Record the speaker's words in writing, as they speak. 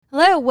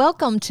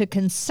welcome to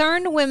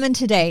Concerned Women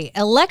Today.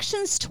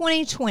 Elections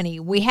 2020.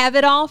 We have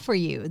it all for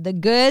you. The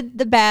good,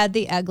 the bad,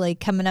 the ugly,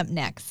 coming up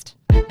next.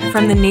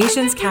 From the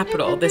nation's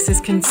capital, this is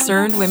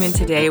Concerned Women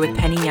Today with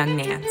Penny Young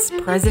Nance,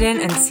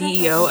 President and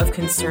CEO of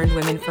Concerned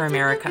Women for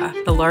America,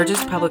 the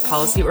largest public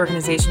policy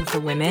organization for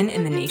women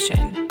in the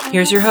nation.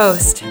 Here's your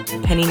host,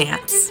 Penny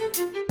Nance.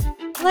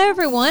 Hello,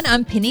 everyone.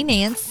 I'm Penny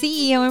Nance,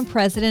 CEO and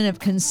President of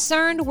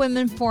Concerned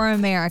Women for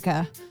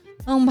America.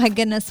 Oh my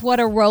goodness, what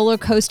a roller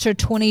coaster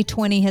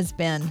 2020 has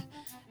been.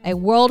 A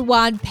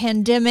worldwide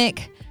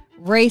pandemic,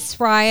 race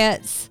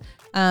riots,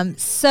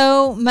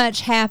 so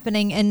much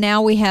happening, and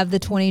now we have the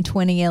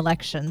 2020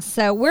 elections.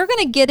 So we're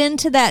going to get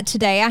into that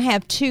today. I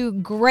have two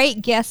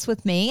great guests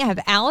with me. I have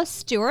Alice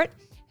Stewart,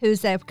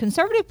 who's a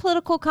conservative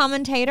political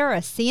commentator, a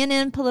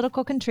CNN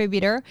political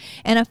contributor,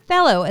 and a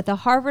fellow at the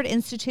Harvard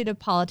Institute of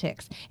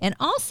Politics. And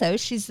also,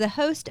 she's the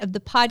host of the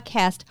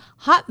podcast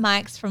Hot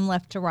Mics from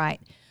Left to Right.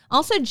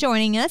 Also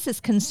joining us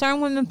is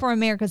Concerned Women for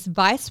America's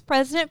Vice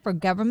President for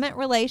Government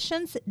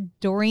Relations,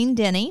 Doreen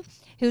Denny,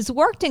 who's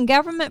worked in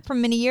government for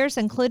many years,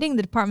 including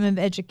the Department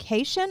of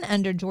Education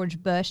under George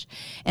Bush,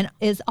 and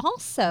is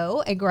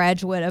also a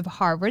graduate of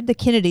Harvard, the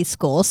Kennedy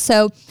School.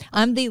 So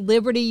I'm the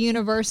Liberty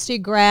University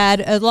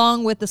grad,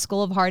 along with the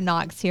School of Hard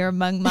Knocks here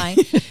among my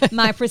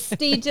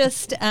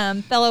prestigious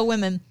fellow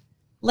women.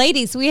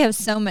 Ladies, we have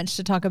so much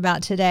to talk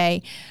about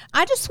today.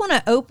 I just want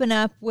to open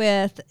up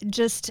with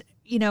just,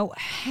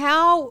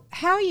 how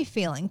are you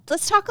feeling?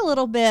 Let's talk a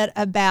little bit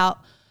about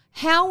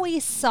how we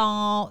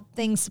saw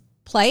things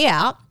play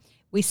out.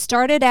 We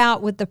started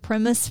out with the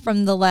premise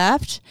from the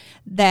left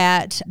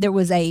that there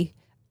was a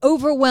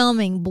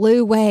overwhelming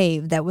blue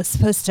wave that was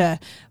supposed to,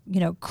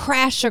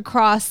 crash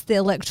across the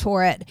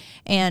electorate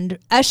and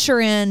usher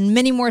in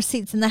many more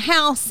seats in the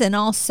House and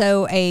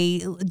also a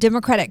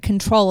Democratic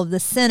control of the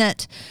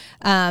Senate.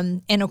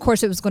 And of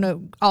course, it was going to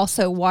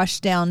also wash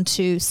down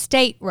to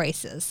state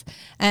races.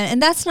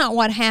 And that's not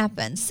what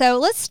happened. So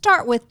let's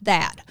start with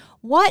that.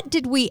 What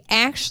did we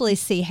actually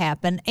see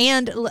happen?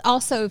 And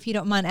also, if you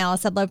don't mind,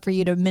 Alice, I'd love for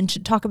you to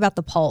talk about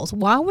the polls.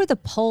 Why were the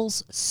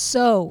polls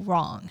so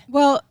wrong?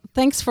 Well,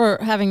 thanks for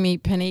having me,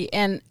 Penny.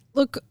 And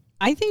look,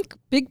 I think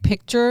big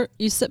picture,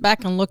 you sit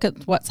back and look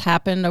at what's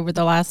happened over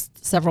the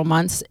last several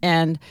months,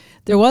 and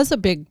there was a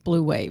big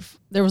blue wave.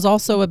 There was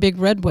also a big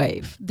red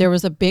wave. There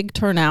was a big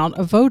turnout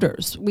of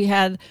voters. We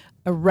had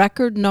a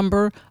record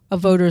number of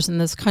voters in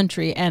this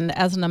country. And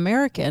as an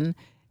American,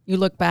 you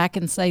look back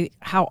and say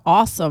how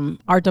awesome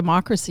our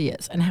democracy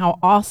is and how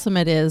awesome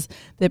it is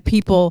that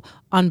people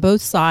on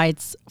both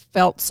sides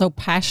felt so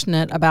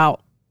passionate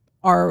about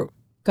our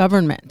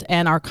government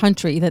and our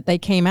country that they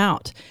came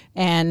out.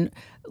 And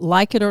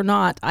like it or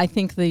not, I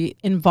think the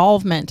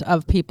involvement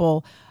of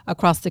people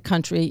across the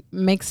country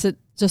makes it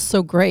just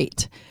so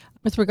great.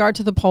 With regard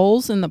to the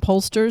polls and the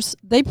pollsters,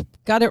 they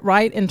got it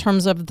right in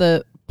terms of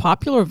the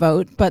popular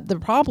vote, but the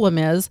problem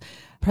is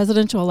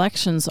presidential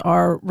elections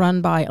are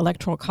run by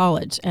Electoral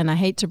College, and I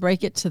hate to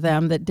break it to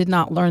them that did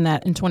not learn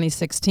that in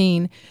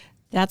 2016.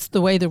 That's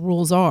the way the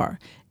rules are.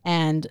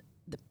 And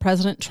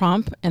President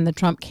Trump and the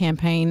Trump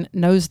campaign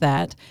knows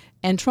that.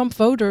 And Trump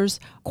voters,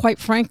 quite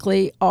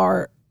frankly,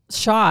 are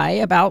shy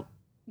about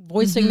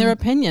voicing their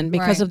opinion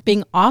because of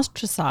being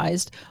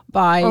ostracized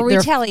by or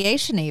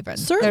retaliation even.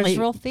 Certainly. There's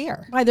real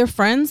fear. By their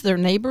friends, their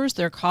neighbors,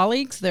 their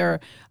colleagues, their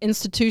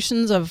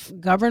institutions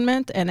of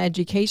government and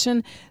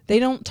education. They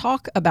don't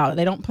talk about it.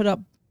 They don't put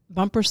up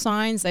bumper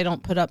signs. They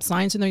don't put up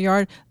signs in their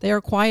yard. They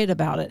are quiet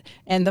about it.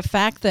 And the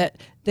fact that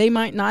they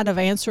might not have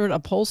answered a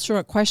pollster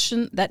a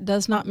question, that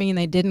does not mean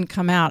they didn't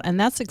come out. And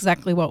that's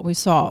exactly what we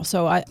saw.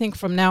 So I think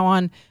from now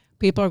on,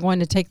 people are going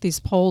to take these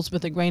polls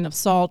with a grain of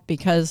salt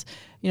because,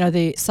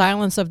 the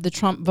silence of the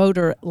Trump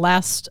voter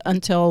lasts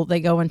until they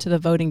go into the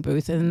voting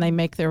booth and they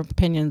make their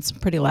opinions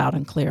pretty loud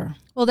and clear.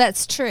 Well,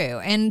 that's true.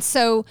 And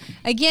so,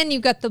 again,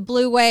 you've got the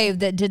blue wave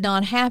that did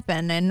not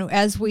happen. And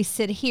as we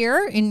sit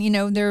here, and,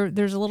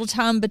 there's a little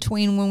time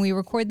between when we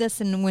record this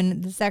and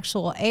when this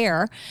actual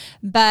air.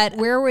 But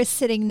where we're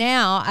sitting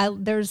now,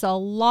 there's a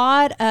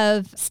lot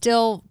of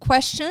still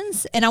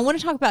questions. And I want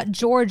to talk about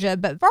Georgia.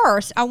 But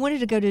first, I wanted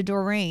to go to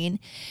Doreen.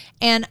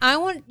 And I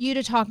want you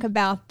to talk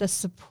about the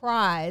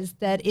surprise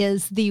that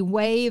is the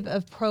wave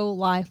of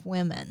pro-life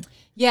women.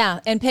 Yeah,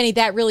 and Penny,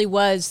 that really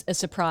was a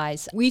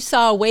surprise. We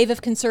saw a wave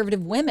of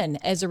conservative women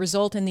as a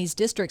result in these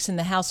districts in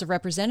the House of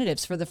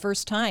Representatives for the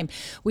first time.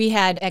 We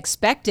had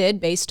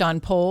expected, based on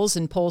polls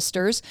and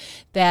pollsters,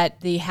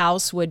 that the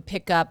House would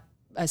pick up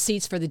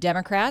seats for the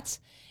Democrats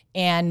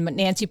and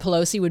Nancy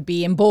Pelosi would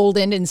be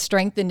emboldened and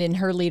strengthened in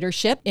her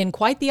leadership. And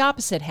quite the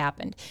opposite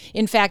happened.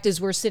 In fact, as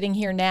we're sitting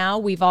here now,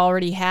 we've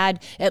already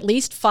had at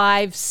least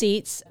 5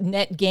 seats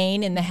net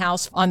gain in the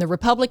House on the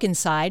Republican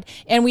side.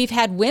 And we've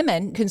had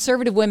women,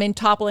 conservative women,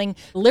 toppling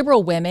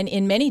liberal women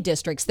in many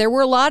districts. There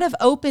were a lot of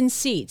open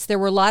seats. There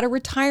were a lot of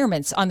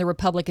retirements on the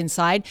Republican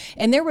side.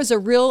 And there was a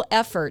real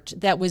effort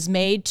that was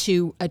made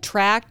to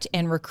attract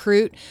and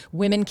recruit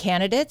women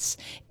candidates.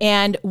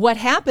 And what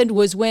happened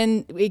was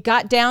when it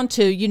got down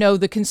to,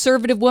 the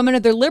conservative woman or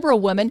the liberal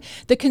woman.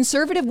 The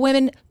conservative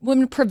women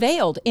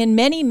prevailed in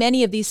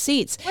many of these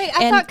seats. Wait,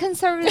 I thought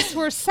conservatives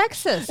were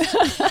sexist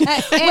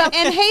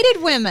and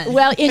hated women.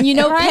 Well, and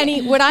Right?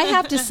 Penny, what I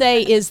have to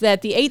say is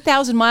that the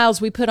 8,000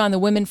 miles we put on the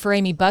Women for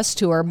Amy bus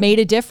tour made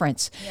a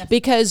difference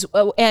because,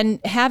 and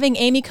having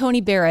Amy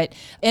Coney Barrett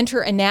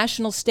enter a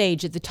national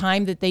stage at the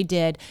time that they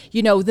did,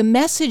 the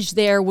message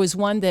there was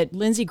one that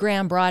Lindsey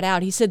Graham brought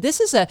out. He said, this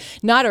is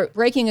not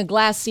breaking a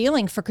glass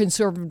ceiling for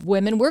conservative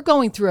women. We're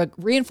going through a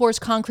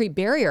reinforced concrete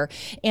barrier,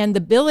 and the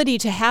ability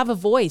to have a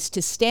voice,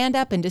 to stand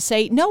up and to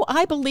say, no,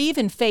 I believe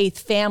in faith,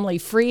 family,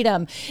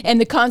 freedom, and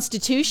the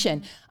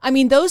Constitution. I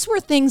mean, those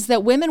were things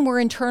that women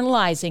were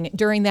internalizing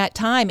during that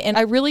time. And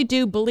I really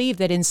do believe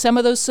that in some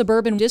of those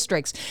suburban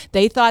districts,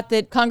 they thought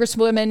that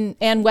Congresswoman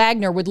Ann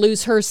Wagner would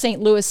lose her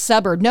St. Louis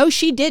suburb. No,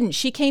 she didn't.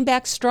 She came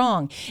back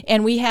strong.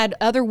 And we had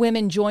other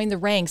women join the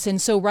ranks.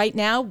 And so right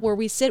now, where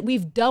we sit,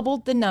 we've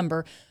doubled the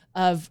number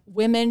of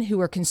women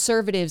who are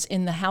conservatives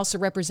in the House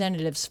of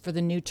Representatives for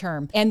the new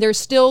term. And there's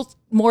still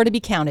more to be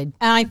counted.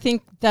 And I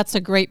think that's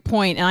a great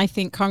point. And I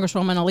think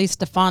Congresswoman Elise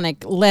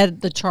Stefanik led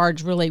the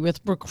charge really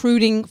with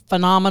recruiting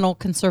phenomenal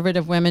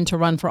conservative women to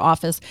run for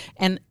office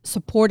and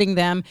supporting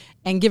them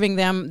and giving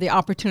them the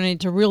opportunity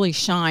to really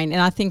shine.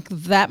 And I think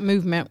that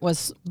movement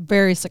was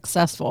very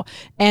successful.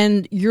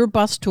 And your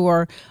bus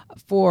tour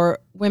for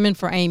Women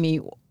for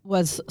Amy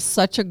was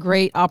such a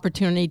great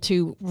opportunity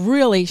to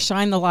really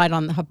shine the light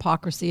on the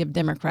hypocrisy of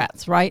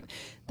Democrats, right?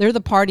 They're the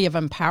party of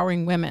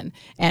empowering women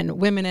and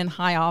women in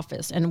high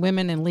office and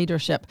women in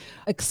leadership,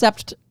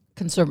 except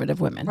conservative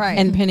women. Right.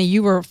 And Penny,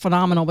 you were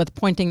phenomenal with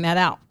pointing that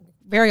out.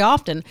 Very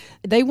often,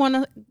 they want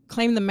to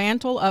claim the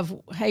mantle of,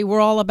 hey, we're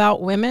all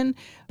about women,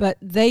 but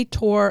they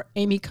tore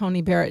Amy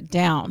Coney Barrett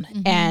down.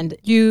 Mm-hmm. And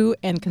you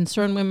and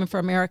Concerned Women for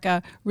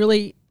America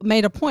really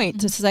made a point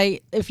to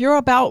say, if you're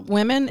about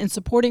women and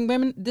supporting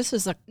women, this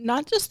is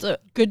not just a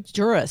good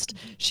jurist.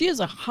 She is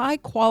a high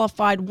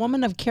qualified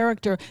woman of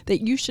character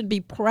that you should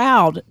be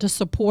proud to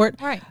support.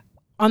 Right.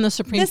 On the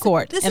Supreme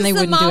Court, this and they is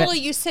the wouldn't do model it.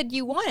 you said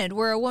you wanted,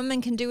 where a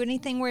woman can do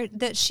anything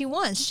that she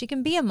wants. She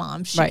can be a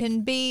mom. She Right.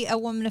 can be a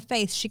woman of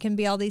faith. She can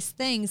be all these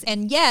things,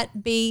 and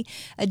yet be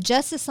a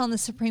justice on the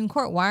Supreme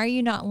Court. Why are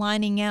you not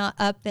lining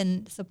up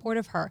in support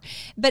of her?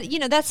 But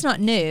that's not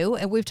new,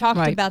 and we've talked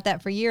Right. about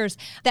that for years.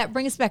 That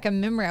brings back a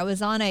memory. I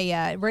was on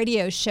a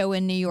radio show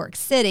in New York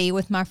City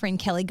with my friend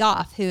Kelly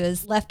Goff, who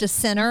is left of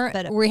center,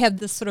 but we have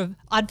this sort of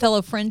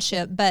oddfellow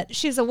friendship. But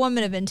she's a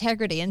woman of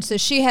integrity, and so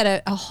she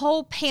had a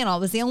whole panel. I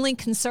was the only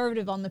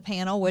conservative on the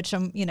panel, which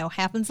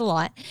happens a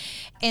lot.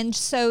 And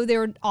so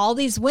there were all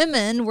these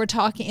women were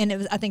talking,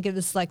 and I think it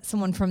was like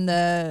someone from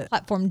the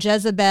platform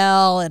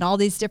Jezebel and all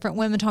these different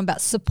women talking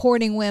about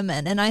supporting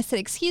women. And I said,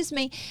 excuse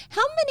me,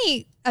 how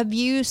many of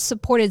you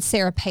supported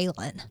Sarah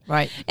Palin?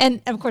 Right.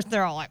 And of course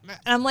they're all like, and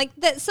I'm like,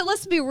 so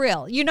let's be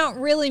real. You don't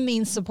really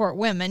mean support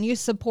women. You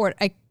support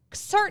a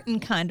certain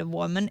kind of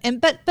woman,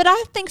 but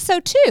I think so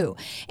too.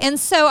 And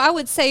so I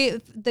would say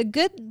the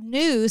good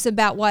news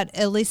about what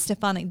Elise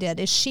Stefanik did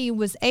is she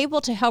was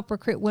able to help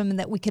recruit women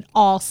that we could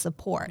all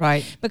support.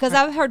 Right. Because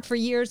I've heard for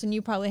years, and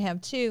you probably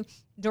have too,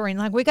 Doreen,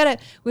 like we gotta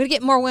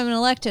get more women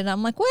elected. And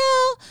I'm like,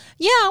 well,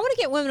 yeah, I want to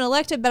get women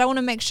elected, but I want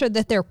to make sure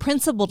that they're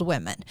principled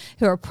women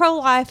who are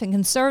pro-life and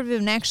conservative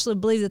and actually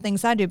believe the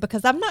things I do,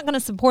 because I'm not going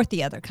to support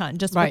the other kind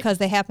just Right. because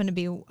they happen to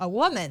be a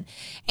woman.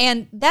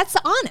 And that's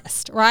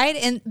honest,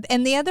 right?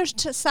 And the other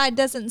side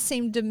doesn't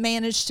seem to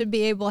manage to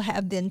be able to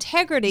have the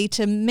integrity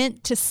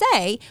to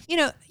say,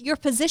 your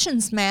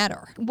positions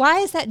matter. Why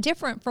is that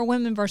different for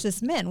women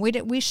versus men?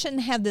 We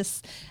shouldn't have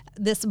this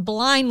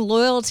blind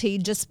loyalty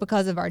just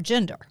because of our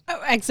gender. Oh,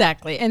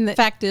 exactly. And the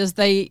fact is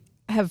they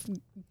have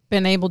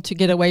been able to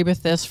get away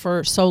with this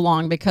for so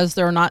long because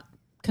they're not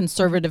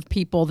conservative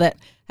people that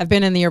have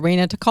been in the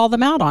arena to call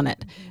them out on it.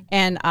 Mm-hmm.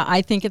 And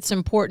I think it's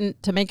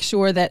important to make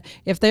sure that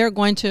if they're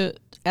going to,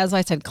 as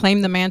I said,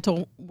 claim the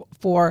mantle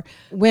for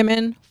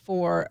women,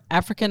 for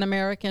African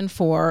American,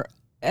 for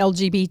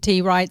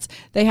LGBT rights,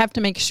 they have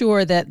to make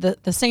sure that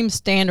the same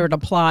standard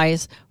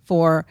applies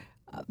for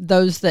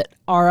those that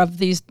are of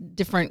these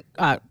different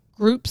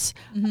groups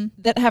mm-hmm.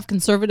 that have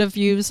conservative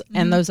views mm-hmm.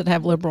 and those that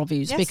have liberal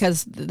views, yes.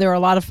 because there are a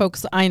lot of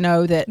folks I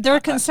know that there are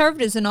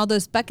conservatives in all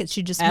those buckets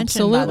you just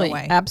mentioned, by the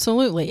way.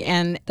 Absolutely.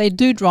 And they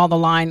do draw the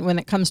line when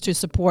it comes to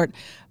support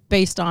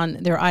based on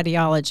their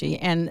ideology.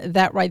 And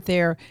that right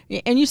there,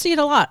 and you see it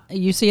a lot.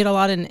 You see it a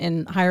lot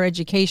in higher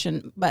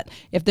education. But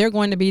if they're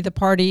going to be the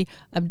party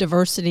of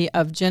diversity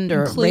of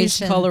gender, race,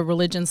 color,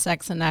 religion,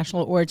 sex, and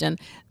national origin,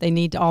 they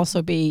need to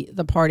also be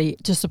the party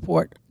to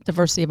support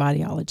diversity of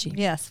ideology.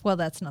 Yes, well,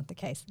 that's not the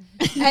case.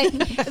 But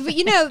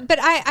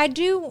I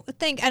do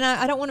think, and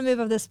I don't want to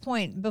move off this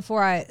point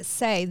before I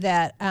say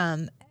that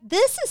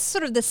this is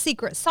sort of the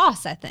secret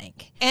sauce, I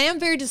think. And I'm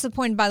very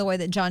disappointed, by the way,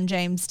 that John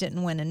James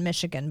didn't win in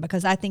Michigan,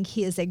 because I think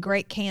he is a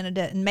great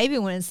candidate. And maybe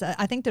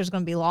I think there's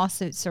going to be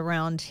lawsuits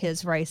around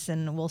his race,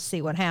 and we'll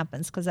see what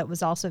happens, because that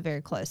was also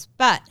very close.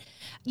 But,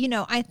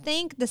 I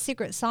think the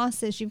secret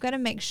sauce is you've got to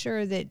make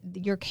sure that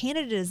your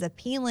candidate is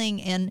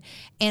appealing and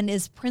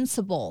is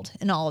principled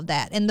in all of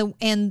that.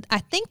 And I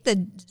think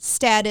the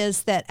stat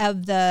is that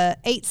of the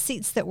 8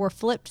 seats that were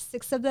flipped,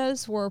 6 of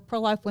those were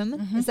pro-life women.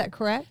 Mm-hmm. Is that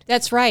correct?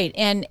 That's right.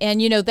 And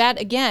that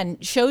again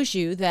shows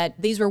you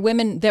that these were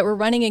women that were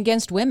running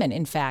against women,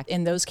 in fact,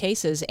 in those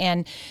cases.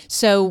 And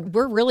so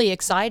we're really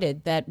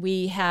excited that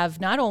we have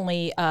not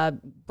only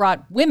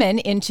brought women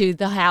into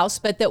the House,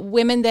 but that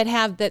women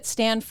that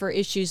stand for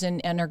issues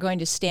and are going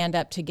to stand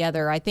up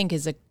together, I think,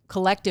 is a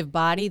collective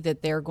body,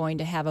 that they're going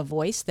to have a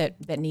voice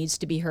that needs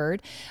to be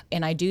heard.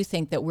 And I do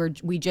think that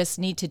we just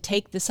need to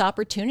take this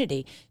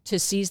opportunity to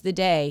seize the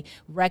day,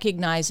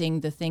 recognizing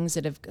the things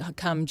that have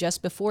come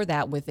just before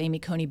that, with Amy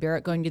Coney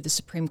Barrett going to the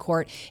Supreme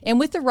Court, and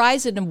with the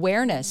rise in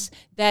awareness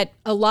that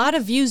a lot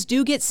of views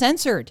do get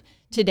censored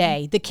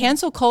today. The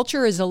cancel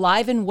culture is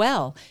alive and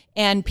well,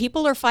 and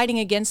people are fighting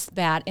against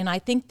that. And I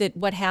think that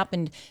what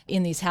happened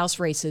in these House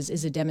races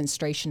is a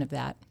demonstration of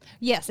that.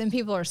 Yes, and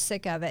people are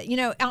sick of it.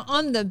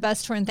 On the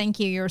bus tour, and thank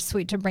you, you're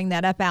sweet to bring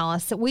that up,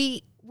 Alice,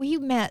 we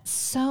met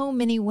so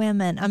many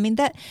women. I mean,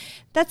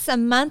 that's a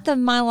month of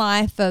my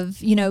life of,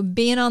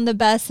 being on the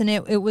bus, and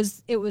it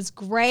was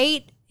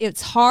great.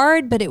 It's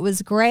hard, but it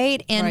was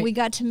great. And right. We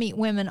got to meet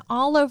women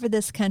all over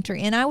this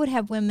country. And I would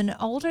have women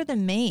older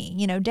than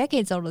me,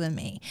 decades older than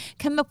me,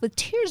 come up with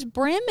tears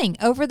brimming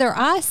over their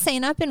eyes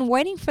saying, I've been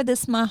waiting for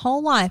this my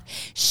whole life.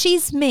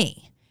 She's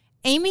me.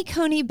 Amy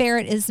Coney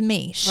Barrett is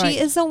me. She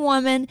is a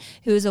woman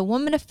who is a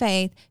woman of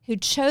faith, who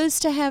chose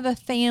to have a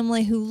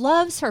family, who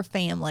loves her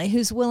family,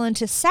 who's willing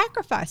to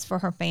sacrifice for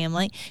her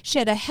family. She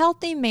had a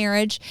healthy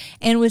marriage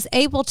and was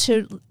able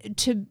to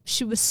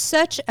she was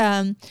such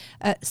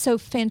so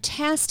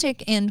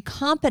fantastic and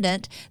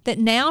competent that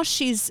now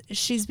she's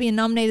being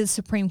nominated to the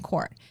Supreme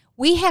Court.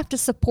 We have to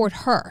support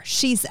her.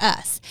 She's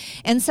us.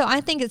 And so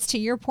I think it's to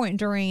your point,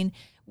 Doreen,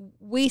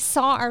 we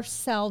saw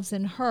ourselves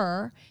in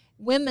her.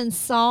 Women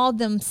saw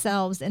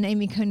themselves in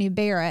Amy Coney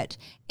Barrett,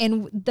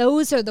 and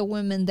those are the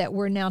women that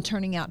we're now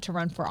turning out to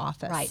run for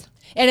office. Right.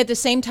 And at the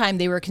same time,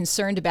 they were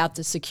concerned about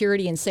the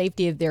security and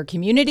safety of their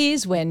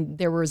communities when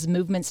there was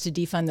movements to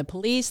defund the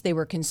police. They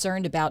were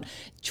concerned about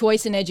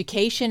choice in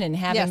education and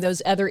having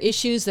those other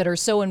issues that are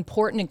so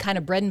important and kind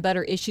of bread and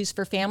butter issues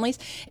for families.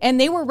 And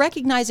they were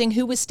recognizing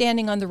who was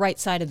standing on the right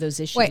side of those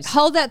issues. Wait,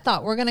 hold that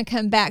thought. We're going to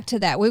come back to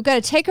that. We've got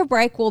to take a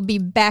break. We'll be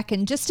back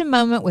in just a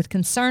moment with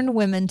Concerned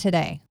Women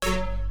Today.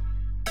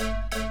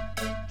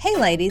 Hey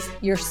ladies,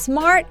 you're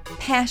smart,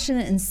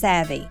 passionate, and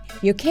savvy.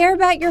 You care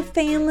about your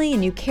family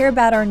and you care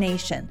about our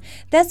nation.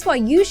 That's why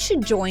you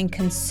should join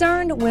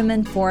Concerned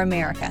Women for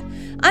America.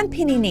 I'm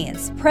Penny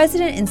Nance,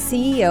 President and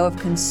CEO of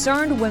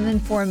Concerned Women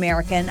for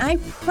America, and I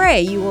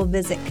pray you will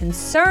visit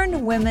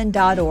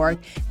concernedwomen.org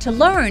to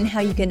learn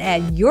how you can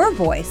add your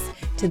voice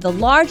to the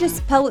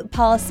largest public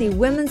policy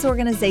women's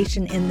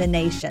organization in the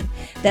nation.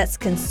 That's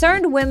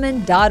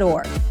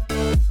concernedwomen.org.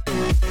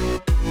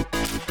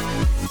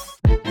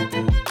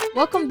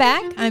 Welcome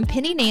back. I'm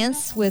Penny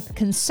Nance with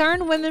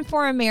Concerned Women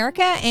for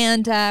America,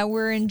 and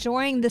we're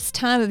enjoying this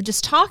time of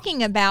just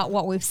talking about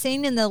what we've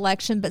seen in the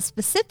election, but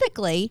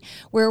specifically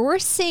where we're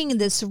seeing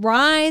this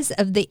rise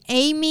of the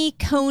Amy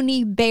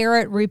Coney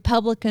Barrett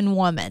Republican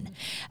woman.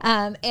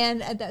 I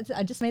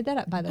just made that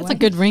up, by the way. That's a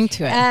good ring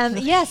to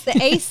it. Yes, the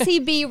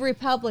ACB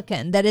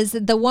Republican. That is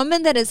the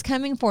woman that is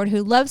coming forward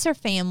who loves her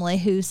family,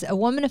 who's a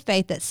woman of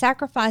faith that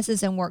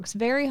sacrifices and works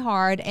very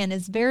hard and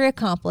is very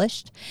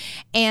accomplished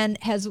and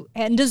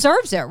deserves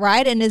it,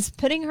 right? And is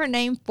putting her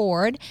name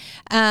forward.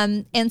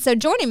 And so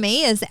joining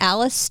me is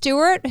Alice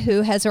Stewart,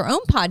 who has her own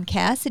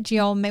podcast that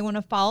you all may want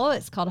to follow.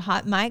 It's called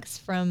Hot Mics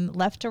from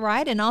Left to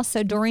Right. And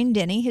also Doreen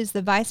Denny, who's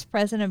the Vice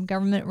President of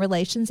Government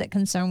Relations at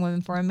Concerned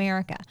Women for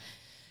America.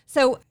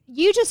 So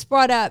you just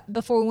brought up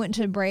before we went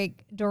to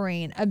break,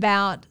 Doreen,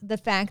 about the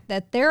fact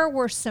that there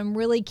were some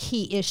really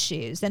key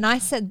issues. And I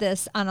said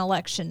this on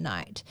election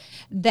night,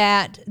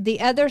 that the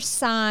other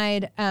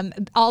side,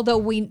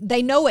 although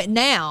they know it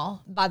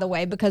now, by the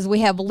way, because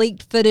we have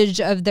leaked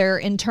footage of their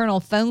internal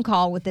phone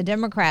call with the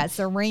Democrats.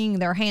 They're wringing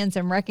their hands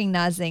and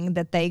recognizing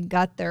that they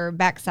got their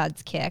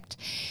backsides kicked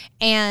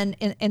and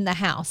in the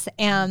House.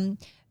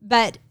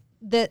 But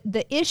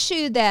the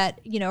issue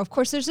that, of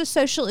course, there's the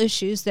social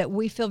issues that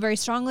we feel very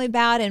strongly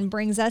about and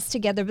brings us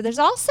together. But there's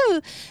also,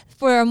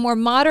 for a more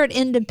moderate,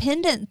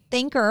 independent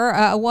thinker,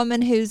 a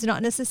woman who's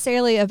not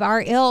necessarily of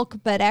our ilk,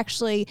 but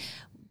actually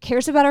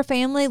cares about her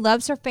family,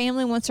 loves her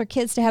family, wants her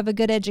kids to have a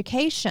good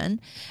education.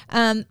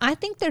 I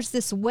think there's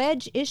this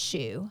wedge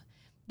issue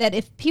that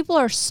if people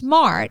are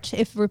smart,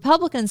 if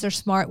Republicans are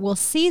smart, will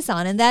seize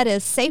on, and that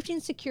is safety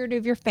and security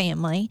of your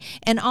family,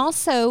 and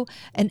also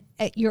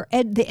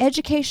the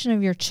education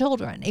of your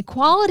children.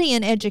 Equality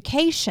in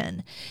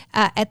education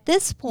at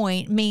this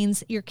point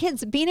means your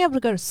kids being able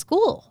to go to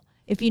school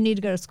if you need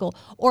to go to school,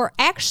 or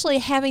actually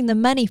having the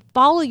money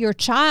follow your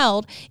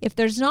child, if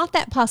there's not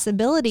that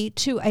possibility,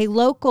 to a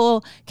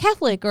local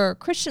Catholic or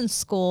Christian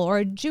school or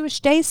a Jewish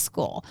day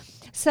school.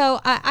 So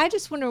I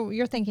just wonder what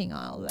you're thinking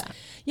on all of that.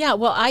 Yeah,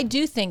 well, I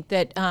do think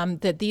that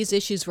that these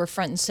issues were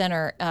front and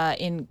center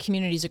in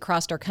communities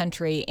across our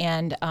country,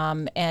 and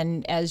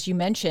as you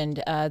mentioned,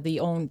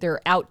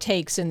 their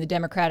outtakes in the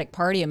Democratic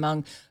Party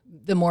among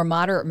the more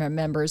moderate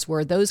members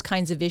were those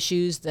kinds of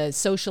issues, the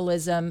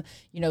socialism,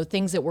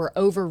 things that were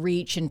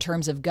overreach in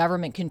terms of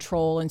government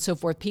control and so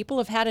forth. People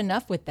have had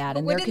enough with that,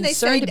 and they're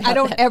concerned about I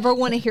don't that. ever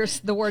want to hear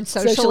the word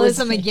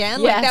socialism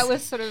again. Yes. Like that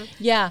was sort of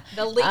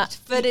the leaked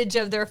footage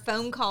of their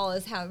phone call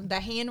is how the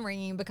hand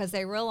wringing, because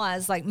they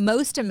realize like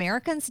most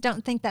Americans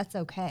don't think that's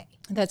okay.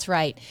 That's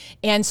right.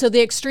 And so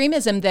the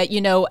extremism that,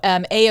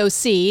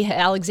 AOC,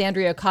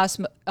 Alexandria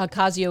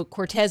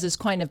Ocasio-Cortez, is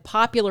kind of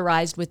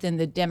popularized within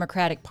the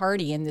Democratic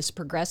Party in this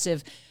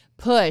progressive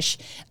push,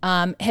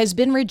 has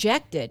been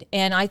rejected.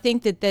 And I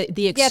think that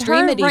the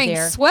extremity Yet her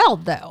rank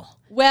swelled, though.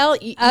 Well,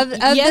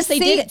 yes, they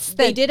did.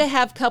 They did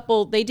have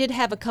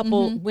a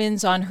couple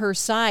wins on her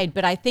side,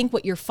 but I think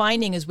what you're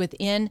finding is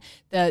within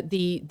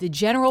the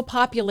general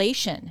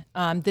population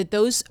that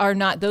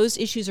those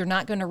issues are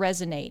not going to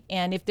resonate.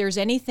 And if there's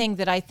anything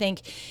that I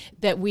think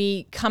that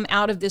we come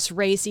out of this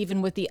race,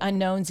 even with the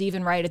unknowns,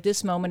 even right at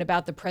this moment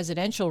about the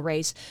presidential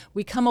race,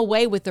 we come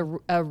away with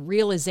a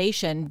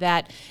realization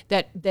that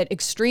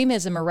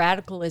extremism or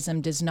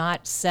radicalism does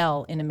not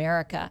sell in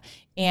America.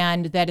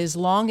 And that as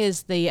long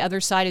as the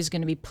other side is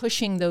going to be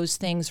pushing those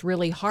things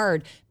really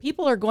hard,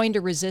 people are going to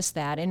resist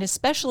that. And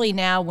especially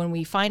now when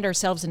we find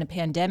ourselves in a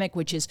pandemic,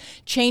 which has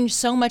changed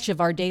so much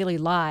of our daily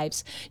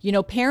lives,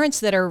 parents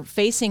that are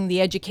facing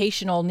the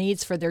educational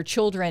needs for their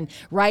children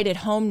right at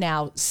home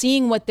now,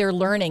 seeing what they're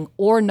learning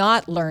or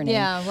not learning,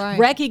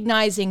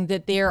 recognizing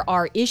that there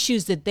are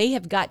issues that they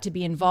have got to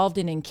be involved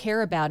in and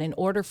care about in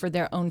order for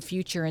their own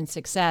future and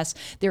success,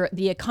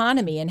 the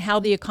economy and how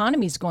the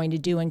economy is going to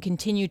do and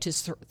continue to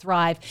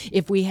thrive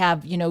if we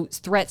have,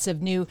 threats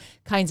of new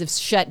kinds of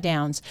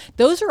shutdowns.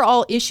 Those are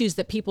all issues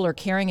that people are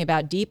caring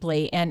about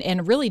deeply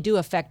and really do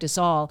affect us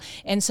all.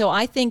 And so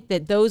I think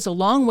that those,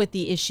 along with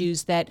the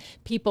issues that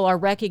people are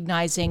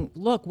recognizing,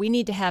 look, we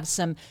need to have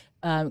some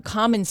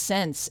common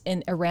sense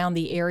around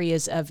the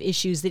areas of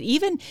issues that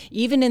even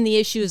in the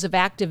issues of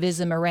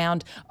activism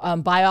around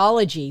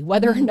biology,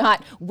 whether or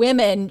not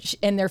women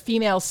and their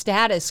female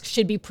status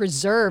should be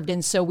preserved.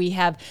 And so we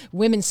have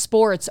women's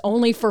sports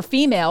only for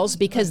females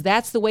because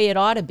that's the way it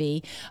ought to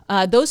be.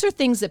 Those are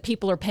things that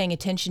people are paying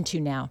attention to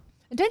now.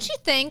 Don't you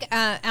think,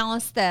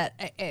 Alice,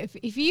 that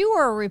if you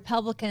were a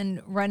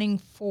Republican running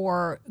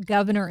for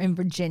governor in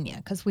Virginia,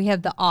 because we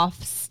have the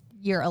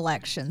off-year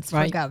elections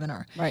for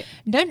governor,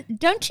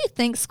 don't you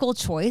think school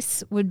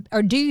choice would,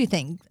 or do you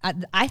think,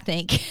 I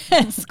think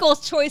school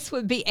choice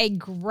would be a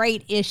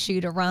great issue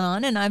to run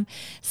on? And I've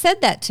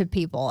said that to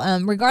people,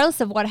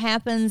 regardless of what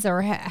happens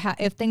or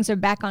if things are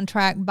back on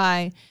track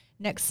by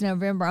next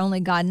November, only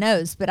God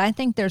knows. But I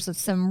think there's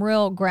some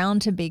real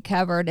ground to be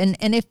covered.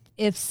 And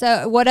if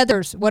so, what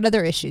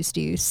other issues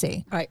do you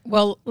see? All right.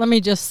 Well, let me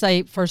just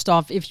say, first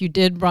off, if you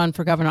did run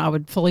for governor, I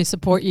would fully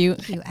support you.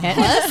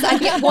 Alice, I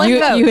get one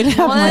vote. You would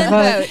have one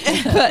vote.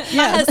 But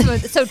my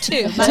husband, so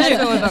two. My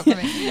husband would vote for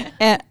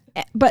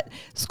me. But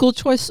school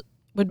choice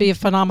would be a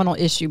phenomenal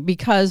issue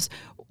because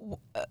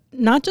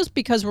not just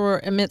because we're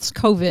amidst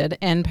COVID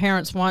and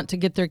parents want to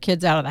get their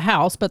kids out of the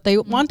house, but they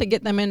want to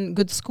get them in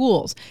good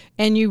schools.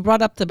 And you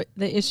brought up the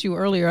issue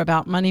earlier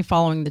about money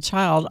following the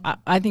child.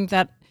 I think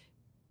that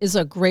is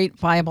a great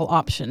viable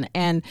option.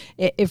 And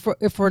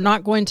if we're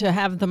not going to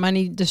have the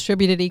money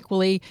distributed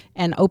equally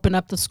and open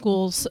up the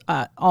schools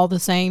all the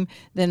same,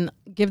 then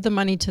give the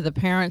money to the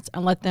parents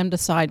and let them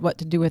decide what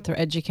to do with their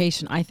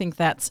education. I think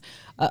that's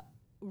a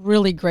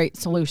really great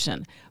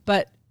solution.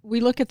 But we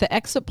look at the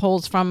exit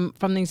polls from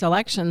these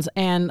elections,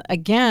 and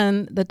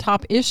again, the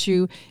top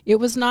issue, it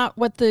was not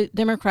what the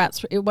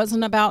Democrats, it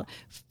wasn't about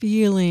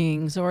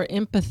feelings or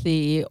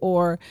empathy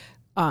or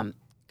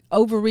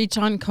overreach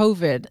on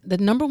COVID. The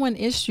number one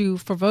issue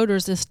for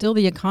voters is still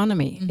the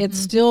economy. Mm-hmm. It's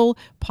still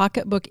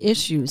pocketbook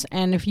issues.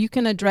 And if you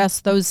can address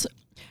those,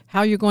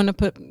 how you're going to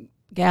put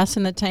gas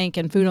in the tank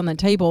and food on the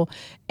table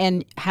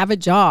and have a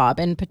job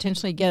and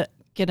potentially get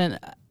an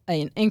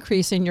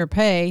increase in your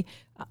pay,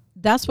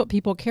 that's what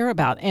people care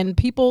about. And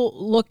people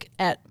look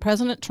at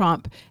President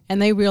Trump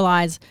and they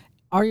realize,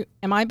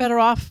 am I better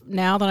off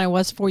now than I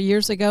was 4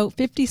 years ago?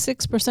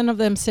 56% of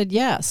them said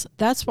yes.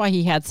 That's why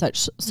he had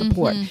such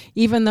support,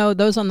 even though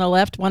those on the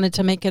left wanted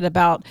to make it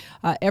about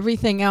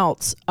everything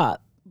else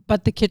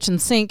but the kitchen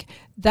sink.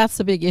 That's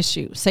the big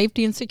issue.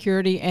 Safety and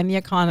security and the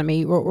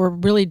economy were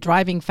really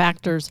driving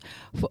factors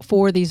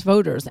for these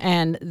voters.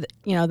 And,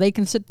 they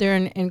can sit there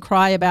and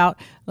cry about,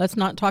 let's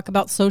not talk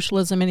about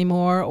socialism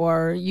anymore,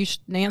 or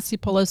Nancy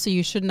Pelosi,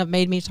 you shouldn't have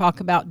made me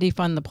talk about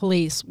defund the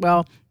police.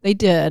 Well, they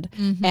did,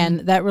 and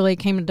that really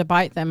came to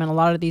bite them in a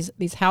lot of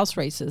these House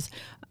races.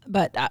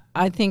 But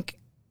I think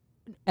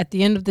at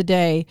the end of the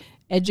day,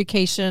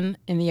 education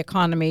and the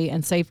economy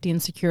and safety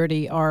and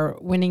security are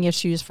winning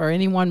issues for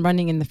anyone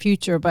running in the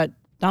future. But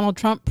Donald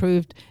Trump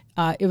proved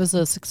it was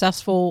a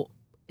successful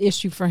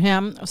issues for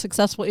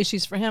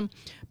him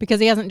because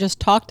he hasn't just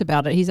talked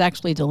about it, he's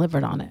actually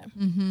delivered on it.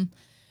 Mm-hmm.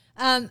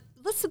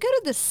 Let's go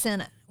to the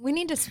Senate. We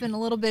need to spend a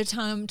little bit of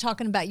time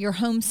talking about your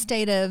home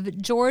state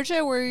of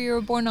Georgia, where you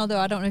were born, although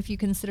I don't know if you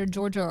consider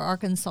Georgia or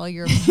Arkansas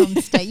your home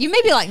state. You may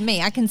be like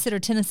me. I consider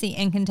Tennessee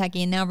and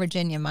Kentucky and now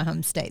Virginia my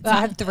home states. So I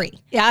have three.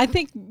 Yeah, I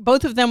think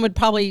both of them would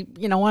probably,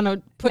 want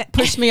to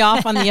push me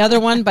off on the other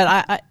one. But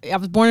I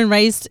was born and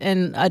raised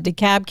in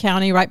DeKalb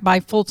County, right by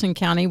Fulton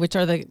County, which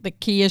are the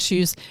key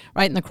issues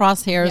right in the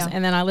crosshairs. Yeah.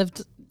 And then I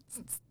lived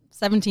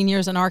 17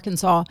 years in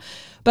Arkansas.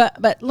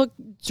 But look,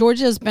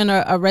 Georgia has been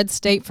a red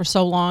state for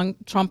so long.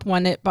 Trump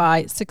won it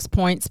by 6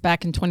 points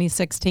back in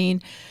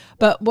 2016.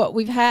 But what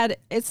we've had,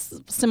 it's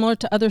similar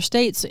to other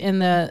states. In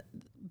the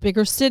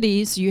bigger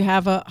cities, you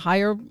have a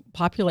higher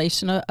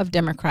population of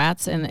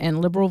Democrats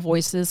and liberal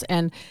voices,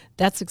 and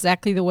that's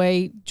exactly the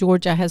way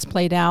Georgia has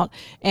played out.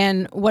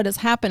 And what has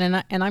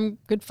happened, and I'm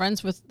good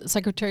friends with the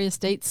Secretary of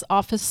State's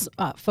office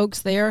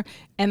folks there,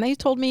 and they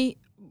told me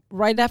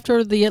right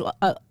after the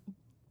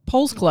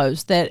polls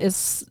closed that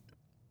it's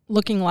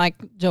looking like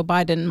Joe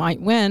Biden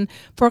might win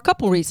for a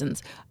couple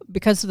reasons.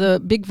 Because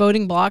the big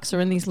voting blocks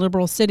are in these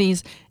liberal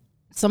cities,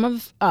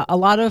 a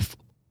lot of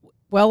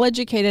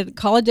well-educated,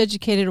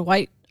 college-educated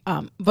white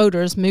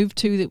voters moved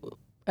to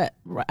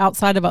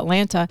outside of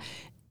Atlanta,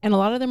 and a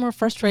lot of them were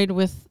frustrated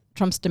with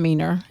Trump's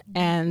demeanor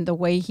and the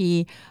way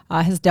he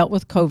has dealt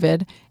with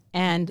COVID,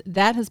 and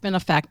that has been a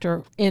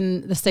factor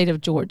in the state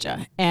of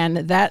Georgia, and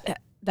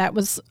that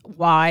was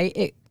why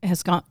it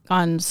has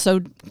gone so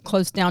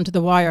close down to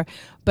the wire.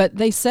 But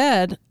they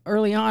said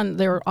early on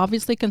they were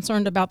obviously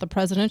concerned about the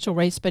presidential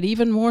race, but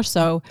even more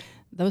so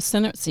those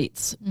Senate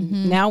seats.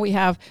 Mm-hmm. Now we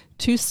have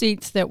 2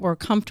 seats that were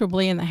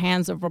comfortably in the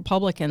hands of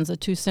Republicans. The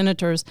 2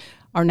 senators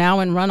are now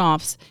in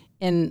runoffs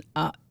in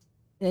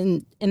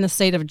the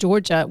state of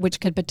Georgia, which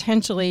could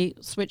potentially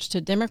switch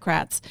to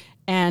Democrats.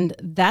 And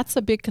that's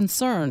a big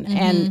concern.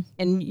 Mm-hmm.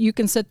 And you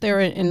can sit there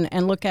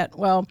and look at,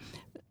 well,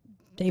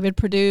 David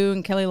Perdue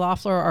and Kelly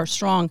Loeffler are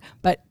strong,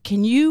 but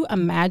can you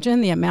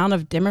imagine the amount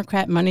of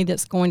Democrat money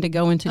that's going to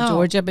go into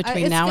Georgia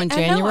between now and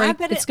January?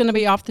 It's going to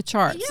be off the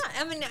charts.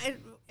 Yeah,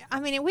 they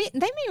may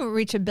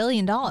reach $1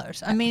 billion.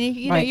 I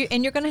mean, right.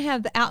 You're going to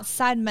have the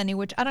outside money,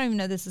 which I don't even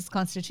know this is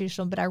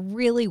constitutional, but I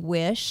really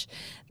wish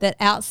that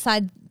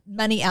outside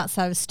money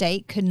outside of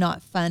state could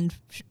not fund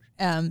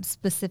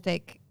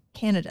specific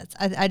candidates.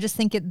 I just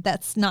think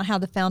that's not how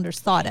the founders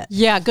thought it.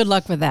 Yeah, good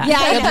luck with that. Yeah,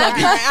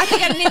 I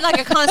think I need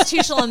like a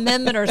constitutional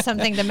amendment or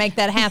something to make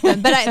that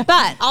happen.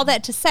 But all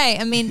that to say,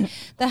 I mean,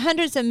 the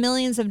hundreds of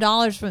millions of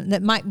dollars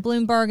that Mike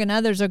Bloomberg and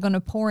others are going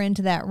to pour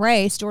into that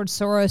race, George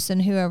Soros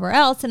and whoever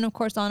else, and of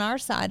course on our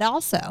side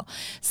also.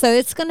 So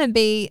it's going to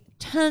be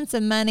tons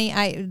of money.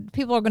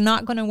 People are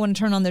not going to want to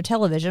turn on their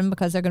television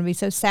because they're going to be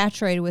so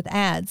saturated with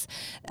ads.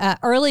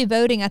 Early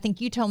voting, I think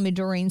you told me,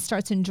 Doreen,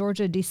 starts in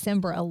Georgia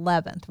December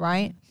 11th,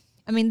 right?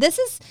 I mean, this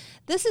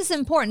is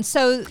important.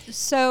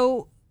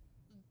 So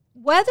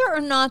whether or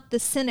not the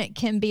Senate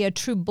can be a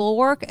true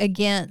bulwark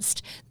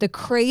against the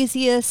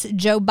craziest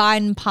Joe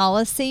Biden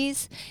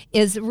policies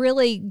is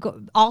really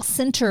all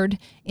centered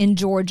in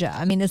Georgia.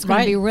 I mean, it's going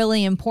to be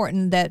really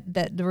important that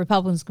the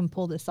Republicans can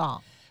pull this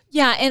off.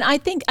 Yeah, and I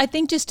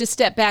think just to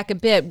step back a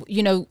bit,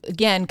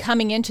 again,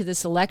 coming into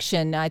this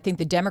election, I think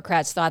the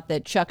Democrats thought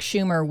that Chuck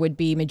Schumer would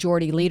be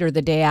majority leader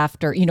the day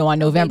after, on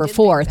November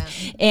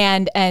 4th.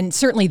 And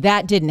certainly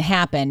that didn't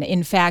happen.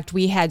 In fact,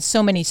 we had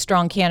so many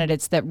strong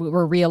candidates that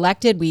were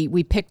reelected.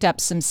 We picked up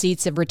some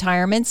seats of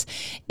retirements.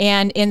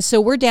 And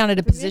so we're down at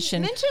a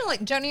position. Mention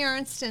like Joni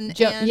Ernst and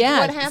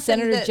what happened.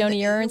 Senator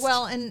Joni Ernst.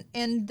 Well,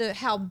 and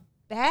how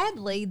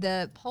badly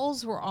the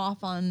polls were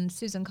off on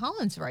Susan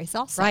Collins' race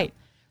also.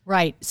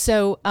 Right.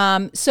 So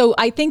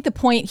I think the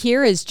point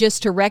here is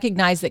just to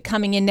recognize that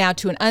coming in now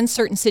to an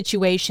uncertain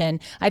situation,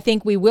 I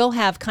think we will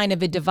have kind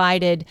of a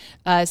divided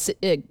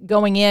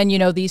going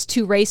in. These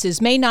 2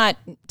 races may not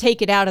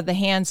take it out of the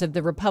hands of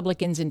the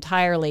Republicans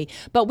entirely,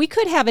 but we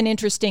could have an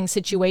interesting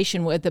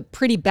situation with a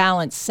pretty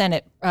balanced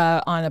Senate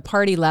on a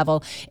party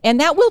level, and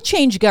that will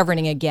change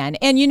governing again.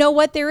 And you know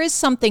what? There is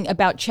something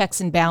about checks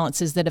and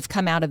balances that have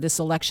come out of this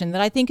election that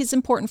I think is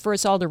important for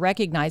us all to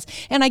recognize,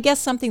 and I guess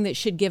something that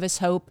should give us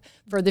hope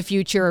for the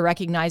future,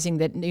 recognizing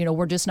that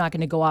we're just not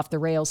going to go off the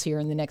rails here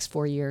in the next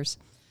 4 years.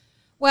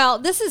 Well,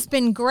 this has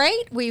been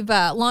great. We've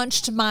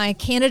launched my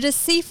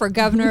candidacy for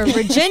governor of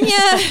Virginia.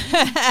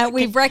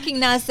 We've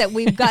recognized that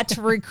we've got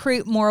to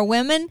recruit more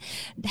women.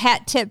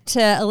 Hat tip to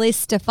Elise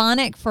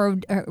Stefanik for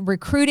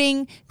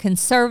recruiting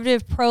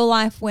conservative,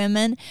 pro-life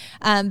women.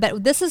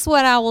 But this is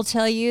what I will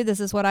tell you. This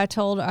is what I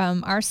told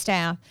our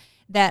staff,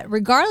 that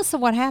regardless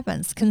of what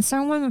happens,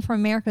 Concerned Women for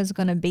America is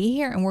going to be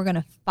here, and we're going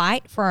to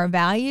fight for our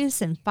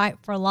values and fight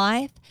for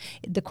life.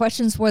 The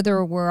question is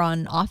whether we're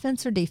on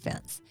offense or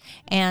defense.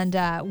 And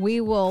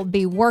we will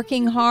be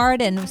working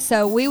hard. And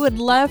so we would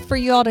love for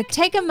you all to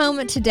take a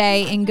moment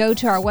today and go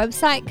to our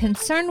website,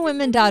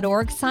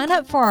 concernedwomen.org, sign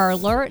up for our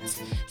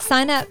alerts,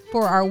 sign up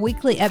for our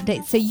weekly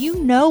updates so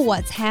you know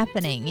what's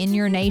happening in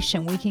your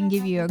nation. We can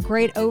give you a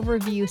great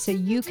overview so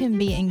you can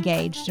be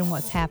engaged in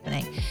what's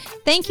happening.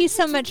 Thank you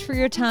so much for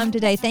your time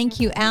today. Thank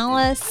you,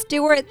 Alice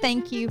Stewart.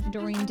 Thank you,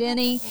 Doreen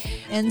Denny.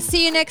 And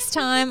see you next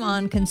time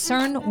on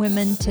Concerned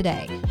Women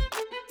Today.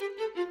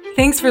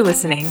 Thanks for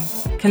listening.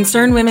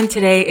 Concerned Women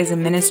Today is a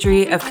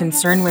ministry of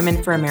Concerned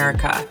Women for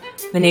America,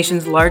 the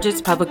nation's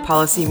largest public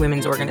policy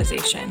women's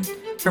organization.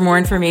 For more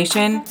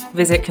information,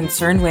 visit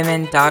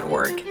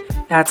concernedwomen.org.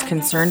 That's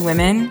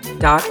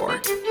concernedwomen.org.